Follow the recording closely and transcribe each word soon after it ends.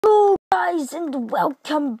guys, and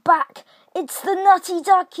welcome back. It's the Nutty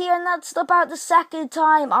Duck here, and that's about the second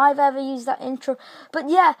time I've ever used that intro. But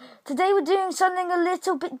yeah, today we're doing something a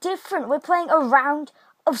little bit different. We're playing a round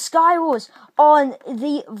of Skywars on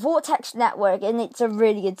the Vortex network, and it's a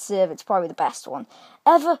really good server. It's probably the best one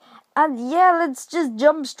ever. And yeah, let's just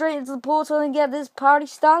jump straight into the portal and get this party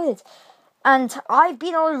started. And I've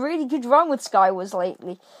been on a really good run with Skywars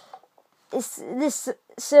lately. This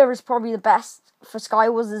server is probably the best for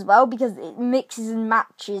Skywars as well, because it mixes and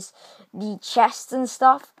matches the chests and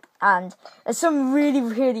stuff, and there's some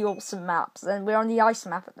really awesome maps, and we're on the ice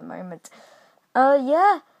map at the moment.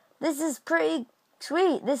 Yeah, this is pretty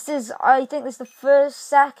sweet. I think this is the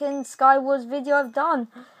second Skywars video I've done.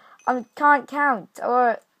 I can't count,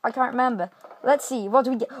 or I can't remember. Let's see, what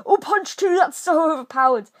do we get? Oh, punch 2, that's so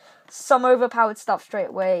overpowered. Some overpowered stuff straight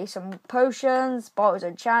away. Some potions, bottles of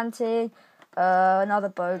enchanting, another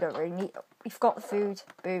bow, don't really need. We've got the food.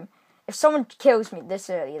 Boom. If someone kills me this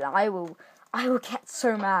early, then I will get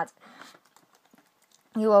so mad.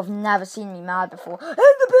 You have never seen me mad before. In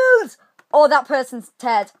the builds! Oh, that person's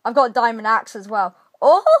dead. I've got a diamond axe as well.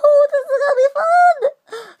 Oh, this is gonna be fun!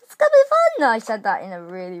 It's gonna be fun! I said that in a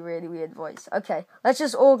really weird voice. Okay, let's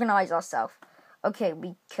just organize ourselves. Okay,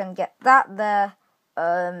 we can get that there.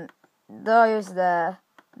 Those there.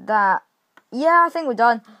 That. Yeah, I think we're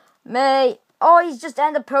done. Mate. Oh, he's just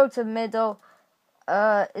ended pro to middle.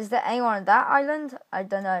 Is there anyone on that island? I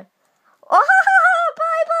don't know. Oh,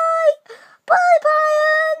 bye,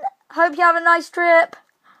 Brian. Hope you have a nice trip.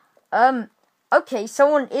 Okay,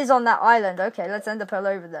 someone is on that island. Okay, let's end the pearl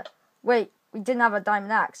over there. Wait, we didn't have a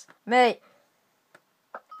diamond axe, mate.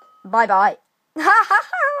 Bye.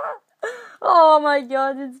 Oh my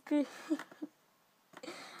God, it's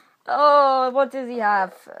Oh, what does he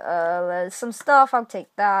have? There's some stuff. I'll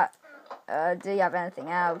take that. Do you have anything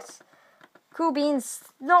else? Cool beans,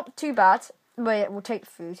 not too bad. Wait, we'll take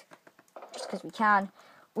food. Just because we can.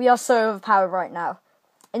 We are so overpowered right now.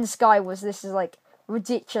 In Skywars, this is like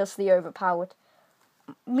ridiculously overpowered.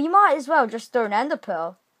 We might as well just throw an ender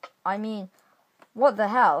pearl. I mean, what the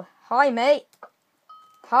hell? Hi, mate.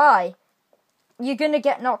 Hi. You're gonna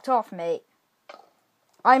get knocked off, mate.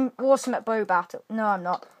 I'm awesome at bow battle. No, I'm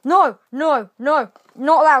not. No. Not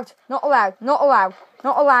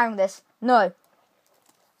allowing this. No.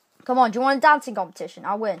 Come on, do you want a dancing competition?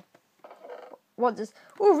 I'll win. What does...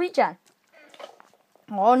 Oh, regen.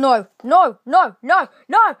 Oh, no. Don't do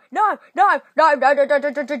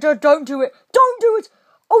it.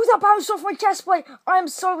 Oh, that bounced off my chest plate. I'm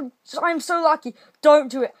so lucky.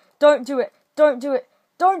 Don't do it.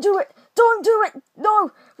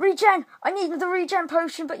 No, regen. I need the regen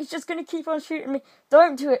potion, but he's just going to keep on shooting me.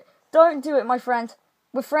 Don't do it, my friend.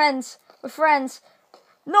 We're friends.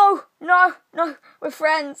 No. We're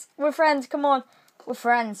friends. Come on. We're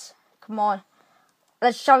friends. Come on.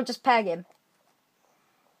 Shall we just peg him?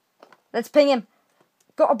 Let's ping him.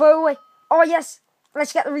 Got a bow away. Oh, yes.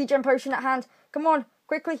 Let's get the regen potion at hand. Come on.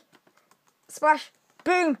 Quickly. Splash.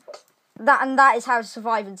 Boom. That is how to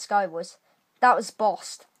survive in Skywars. That was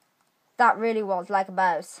bossed. That really was like a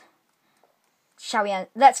mouse. Shall we end?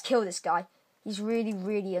 Let's kill this guy. He's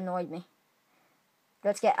really annoyed me.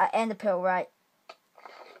 Let's get an ender pearl right.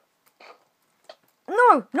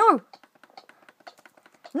 No! Oh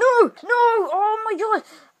my God!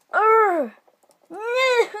 No!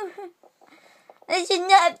 I should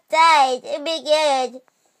not have died. Oh my God!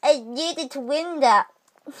 I needed to win that.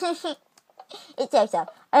 It's so sad.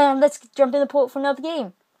 Let's jump in the port for another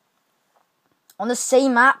game. On the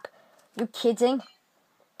same map? You're kidding?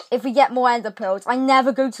 If we get more ender pearls, I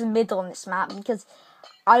never go to the middle on this map because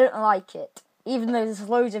I don't like it. Even though there's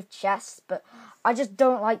loads of chests, but I just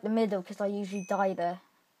don't like the middle because I usually die there.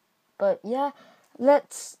 But yeah,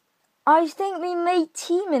 I think we may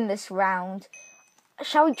team in this round.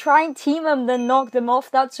 Shall we try and team them, then knock them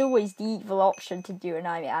off? That's always the evil option to do, and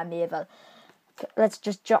I'm evil. Let's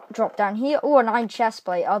just drop down here. Oh, an iron chest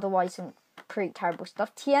plate. Otherwise, some pretty terrible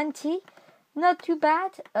stuff. TNT, not too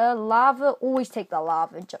bad. Lava, always take the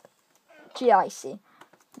lava. G-icy.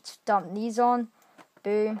 Let's dump these on.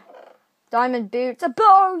 Boom. Diamond boots. A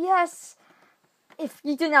bow, yes! If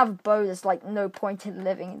you didn't have a bow, there's like no point in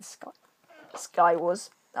living in Skywars.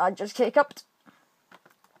 I just kick up.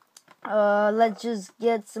 Let's just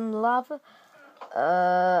get some lava.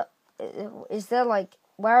 Is there like...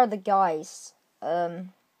 Where are the guys?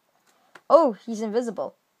 Oh, he's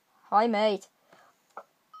invisible. Hi, mate.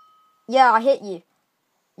 Yeah, I hit you.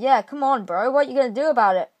 Yeah, come on, bro. What are you going to do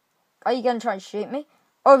about it? Are you going to try and shoot me?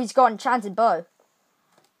 Oh, he's got an enchanted bow.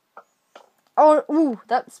 Oh, ooh,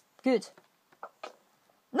 that's good.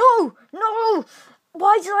 No!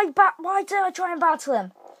 Why did I try and battle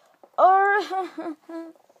him? Oh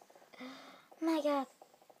my god.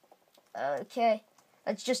 Okay,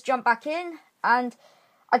 let's just jump back in, and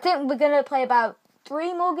I think we're gonna play about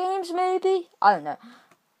 3 more games, maybe. I don't know.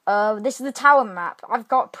 This is the tower map. I've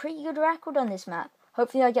got a pretty good record on this map.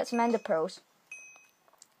 Hopefully, I get some ender pearls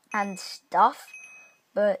and stuff.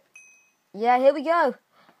 But yeah, here we go.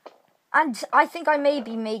 And I think I may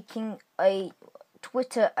be making a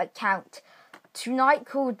Twitter account tonight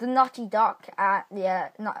called the Nutty Duck.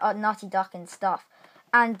 Nutty Duck and stuff.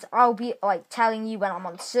 And I'll be like telling you when I'm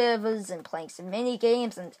on servers and playing some mini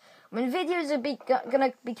games and when videos are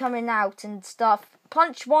gonna be coming out and stuff.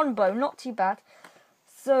 Punch one bow, not too bad.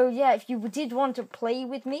 So yeah, if you did want to play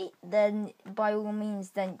with me, then by all means,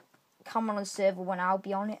 then come on a server when I'll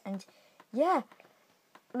be on it. And yeah,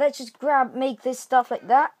 let's just make this stuff like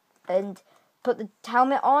that and put the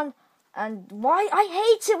helmet on. And why I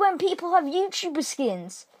hate it when people have YouTuber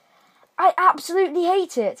skins. I absolutely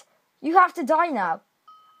hate it. You have to die now.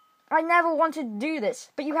 I never wanted to do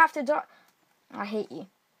this, but you have to die. I hate you.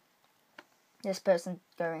 This person's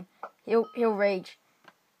going. He'll rage.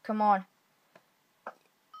 Come on.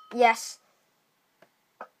 Yes.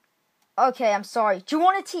 Okay, I'm sorry. Do you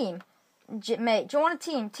want a team? Mate, do you want a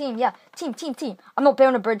team? Team, yeah. Team. I'm not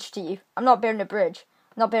building a bridge to you. I'm not building a bridge.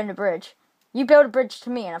 You build a bridge to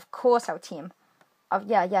me, and of course I'll team.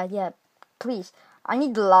 Yeah. Please. I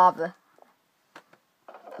need the lava.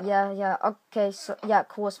 Yeah. Okay, so yeah, of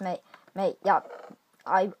course, mate. Yeah.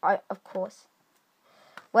 I of course.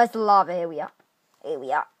 Where's the lava? Here we are.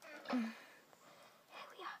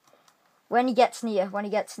 When he gets near.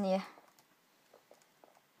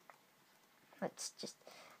 Let's just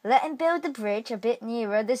let him build the bridge a bit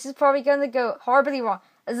nearer. This is probably going to go horribly wrong.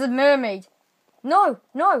 As a mermaid. No.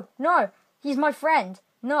 He's my friend.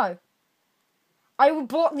 No. I will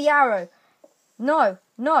block the arrow. No.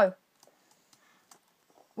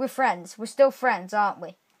 We're friends. We're still friends, aren't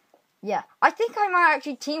we? Yeah. I think I might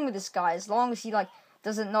actually team with this guy as long as he,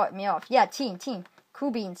 doesn't knock me off. Yeah, team.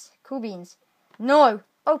 Cool beans. No.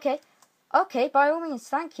 Okay, by all means.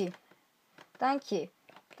 Thank you.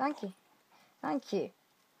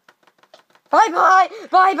 Bye-bye.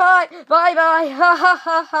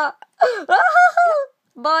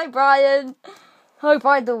 Bye, Brian. Oh,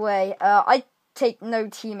 by the way, I take no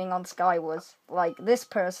teaming on Skywars. This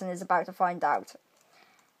person is about to find out.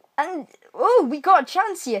 And, we got a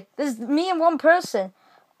chance here. There's me and one person.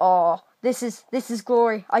 Oh, this is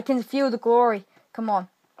glory. I can feel the glory. Come on.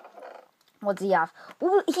 What does he have?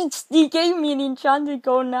 Oh, he gave me an enchanted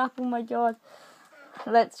golden apple, my god.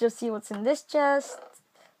 Let's just see what's in this chest.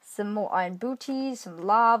 Some more iron booty, some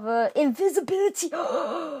lava, invisibility.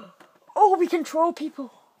 Oh, we control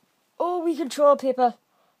people. Oh, we control.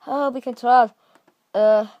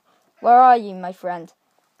 Where are you, my friend?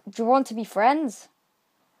 Do you want to be friends?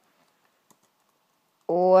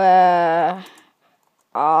 Where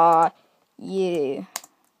are you?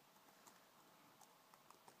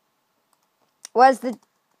 Where's the...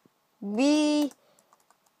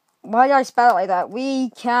 Why did I spell it like that? We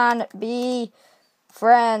can be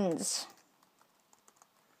friends.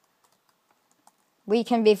 We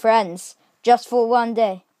can be friends. Just for one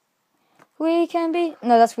day. We can be...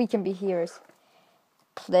 No, that's we can be heroes.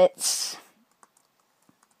 Plitz.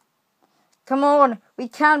 Come on. We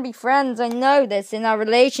can be friends. I know this in our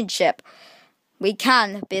relationship. We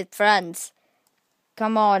can be friends.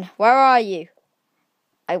 Come on. Where are you?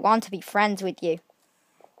 I want to be friends with you.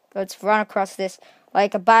 Let's run across this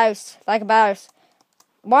like a mouse.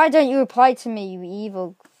 Why don't you reply to me, you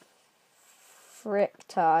evil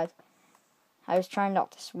fricktard? I was trying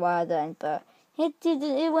not to swear then, but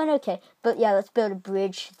it went okay. But yeah, let's build a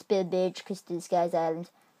bridge. Because this guy's island.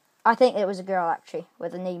 I think it was a girl, actually,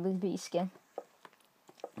 with an Amy Lee skin.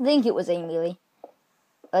 I think it was Amy Lee.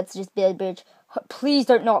 Let's just build a bridge. Please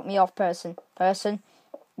don't knock me off, person.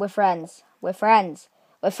 We're friends.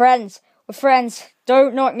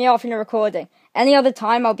 Don't knock me off in a recording. Any other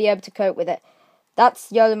time, I'll be able to cope with it. That's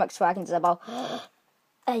Yoda McSwaggins about.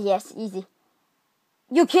 Yes, easy.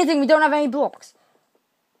 You're kidding, we don't have any blocks.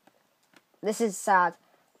 This is sad.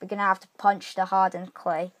 We're gonna have to punch the hardened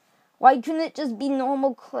clay. Why couldn't it just be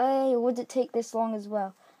normal clay? Or would it take this long as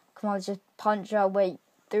well? Come on, let's just punch our way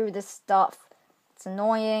through this stuff. It's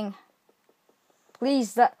annoying.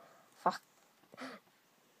 Please, fuck.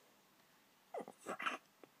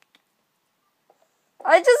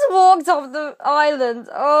 I just walked off the island.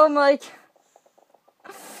 Oh my...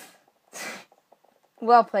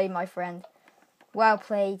 Well played, my friend. Well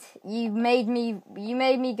played. You made me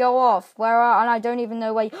go off. And I don't even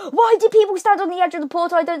know why. Why did people stand on the edge of the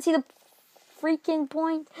portal? I don't see the freaking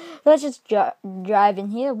point. Let's just drive in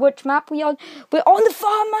here. Which map we on? We're on the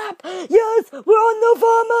farm map. Yes, we're on the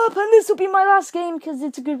farm map, and this will be my last game because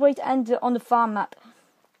it's a good way to end it on the farm map.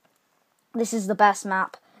 This is the best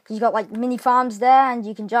map because you got like mini farms there, and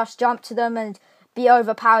you can just jump to them and be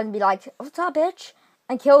overpowered and be like, "What's up, bitch?"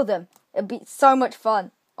 and kill them. It'd be so much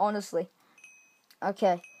fun, honestly.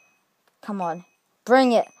 Okay, come on,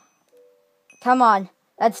 bring it. Come on,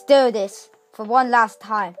 let's do this for one last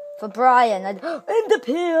time for Brian. And Ender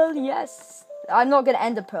Pearl, yes. I'm not gonna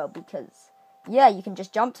Ender Pearl because, yeah, you can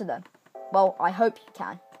just jump to them. Well, I hope you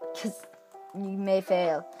can, because you may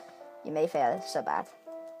fail. You may fail so bad.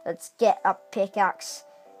 Let's get a pickaxe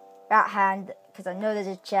at hand because I know there's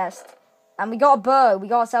a chest, and we got a bow. We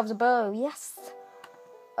got ourselves a bow. Yes.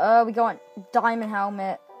 We got a diamond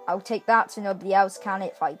helmet. I'll take that so nobody else can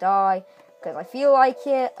if I die because I feel like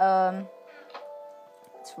it.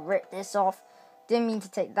 Let's rip this off. Didn't mean to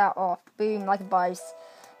take that off. Boom, like a vice.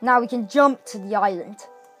 Now we can jump to the island.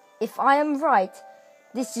 If I am right,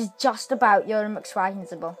 this is just about Yoda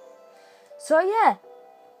McSwagginsible. So yeah.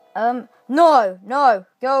 No,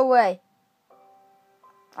 go away.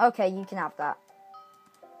 Okay, you can have that.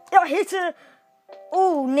 I hit her.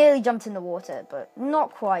 Oh, nearly jumped in the water, but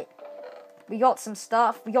not quite. We got some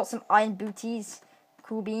stuff. We got some iron booties.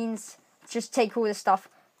 Cool beans. Just take all this stuff.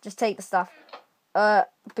 Just take the stuff.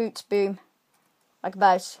 Boots, boom. Like a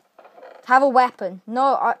mouse. Have a weapon.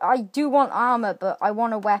 No, I do want armor, but I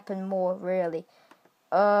want a weapon more, really.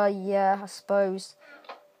 Yeah, I suppose.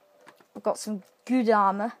 I've got some good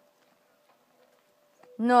armor.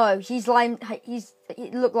 No,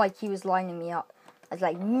 it looked like he was lining me up. I was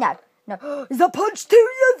like, no. Is that punch too?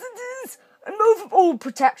 Yes, it is. I'm over. Oh,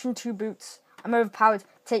 protection, 2 boots. I'm overpowered.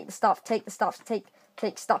 Take the stuff. Take the stuff. Take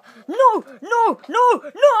stuff. No.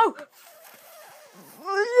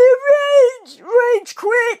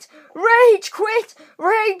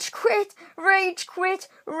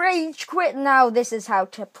 Rage quit. Now this is how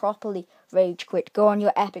to properly rage quit. Go on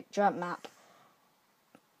your epic jump map.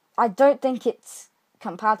 I don't think it's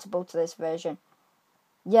compatible to this version.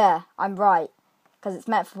 Yeah, I'm right. Because it's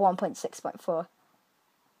meant for 1.6.4.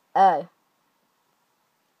 Oh.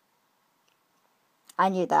 I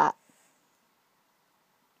knew that.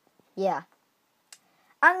 Yeah.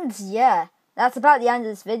 And yeah, that's about the end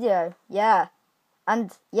of this video. Yeah.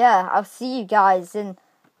 And yeah, I'll see you guys in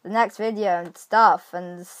the next video and stuff.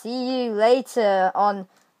 And see you later on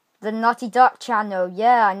the Nutty Duck channel.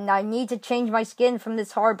 Yeah, and I need to change my skin from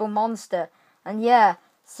this horrible monster. And yeah,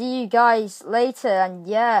 see you guys later. And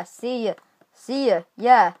yeah, see you.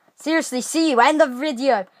 Yeah. Seriously, see you. End the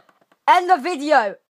video.